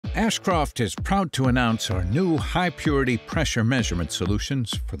Ashcroft is proud to announce our new high-purity pressure measurement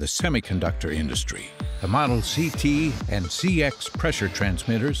solutions for the semiconductor industry. The Model ZT and ZX pressure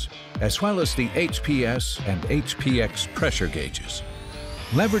transmitters, as well as the HPS and HPX pressure gauges.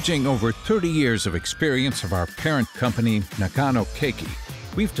 Leveraging over 30 years of experience of our parent company, Nagano Keiki,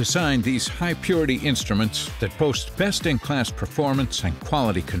 we've designed these high-purity instruments that boast best-in-class performance and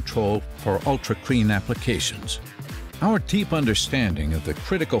quality control for ultra-clean applications. Our deep understanding of the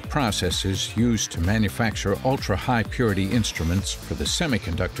critical processes used to manufacture ultra-high purity instruments for the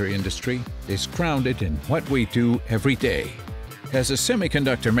semiconductor industry is grounded in what we do every day. As a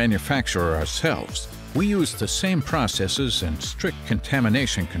semiconductor manufacturer ourselves, we use the same processes and strict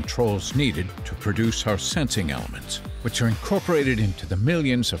contamination controls needed to produce our sensing elements, which are incorporated into the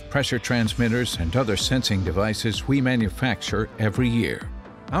millions of pressure transmitters and other sensing devices we manufacture every year.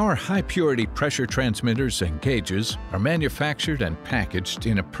 Our high-purity pressure transmitters and gauges are manufactured and packaged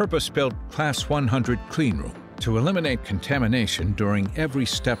in a purpose-built Class 100 cleanroom to eliminate contamination during every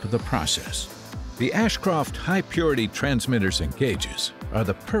step of the process. The Ashcroft high-purity transmitters and gauges are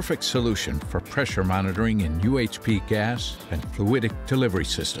the perfect solution for pressure monitoring in UHP gas and fluidic delivery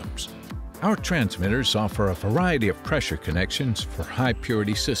systems. Our transmitters offer a variety of pressure connections for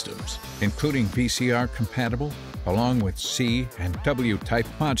high-purity systems, including VCR-compatible, along with C and W-type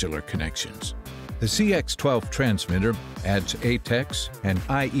modular connections. The ZX12 transmitter adds ATEX and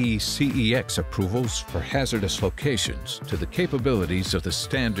IECEX approvals for hazardous locations to the capabilities of the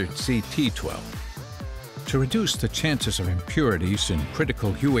standard ZT12. To reduce the chances of impurities in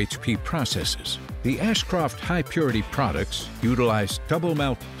critical UHP processes, the Ashcroft high-purity products utilize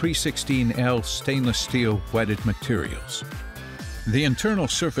double-melt 316L stainless steel wetted materials. The internal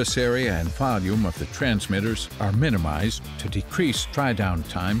surface area and volume of the transmitters are minimized to decrease dry-down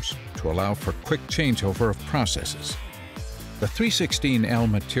times to allow for quick changeover of processes. The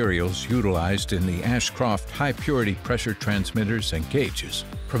 316L materials utilized in the Ashcroft high-purity pressure transmitters and gauges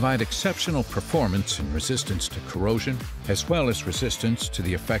provide exceptional performance and resistance to corrosion, as well as resistance to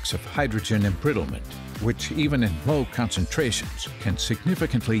the effects of hydrogen embrittlement, which even in low concentrations can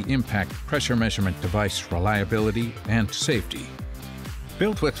significantly impact pressure measurement device reliability and safety.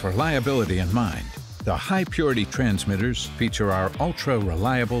 Built with reliability in mind, the high-purity transmitters feature our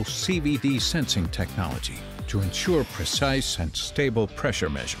ultra-reliable CVD sensing technology to ensure precise and stable pressure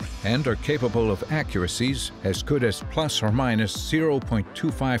measurement, and are capable of accuracies as good as plus or minus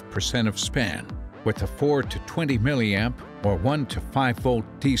 0.25% of span, with a 4 to 20 milliamp or 1 to 5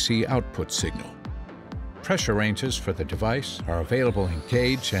 volt DC output signal. Pressure ranges for the device are available in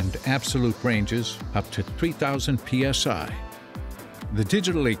gauge and absolute ranges up to 3000 psi. The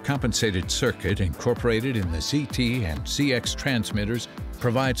digitally compensated circuit incorporated in the ZT and ZX transmitters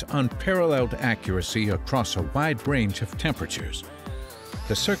provides unparalleled accuracy across a wide range of temperatures.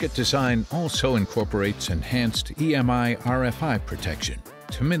 The circuit design also incorporates enhanced EMI RFI protection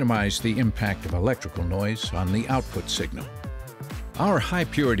to minimize the impact of electrical noise on the output signal. Our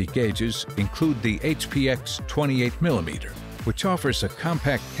high-purity gauges include the HPX 28mm, which offers a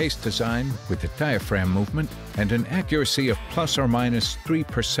compact case design with a diaphragm movement and an accuracy of plus or minus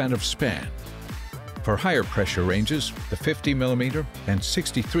 3% of span. For higher pressure ranges, the 50mm and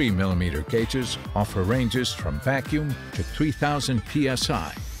 63mm gauges offer ranges from vacuum to 3000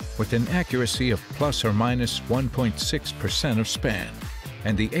 psi, with an accuracy of plus or minus 1.6% of span.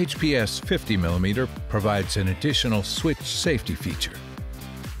 And the HPS 50mm provides an additional switch safety feature.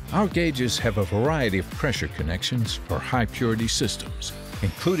 Our gauges have a variety of pressure connections for high-purity systems,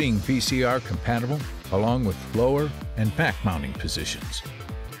 including VCR-compatible, along with lower and back-mounting positions.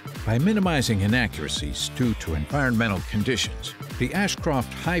 By minimizing inaccuracies due to environmental conditions, the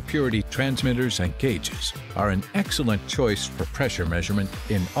Ashcroft high-purity transmitters and gauges are an excellent choice for pressure measurement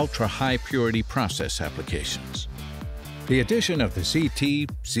in ultra-high-purity process applications. The addition of the ZT,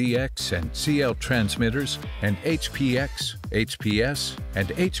 ZX, and ZL transmitters and HPX, HPS, and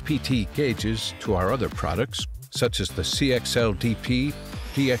HPT gauges to our other products, such as the CXL-DP,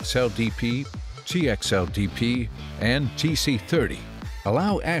 DXL-DP, GXL-DP, and GC30,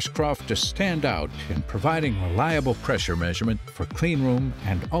 allow Ashcroft to stand out in providing reliable pressure measurement for cleanroom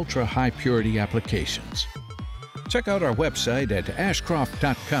and ultra-high purity applications. Check out our website at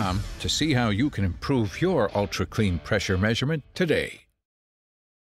ashcroft.com to see how you can improve your ultra-clean pressure measurement today.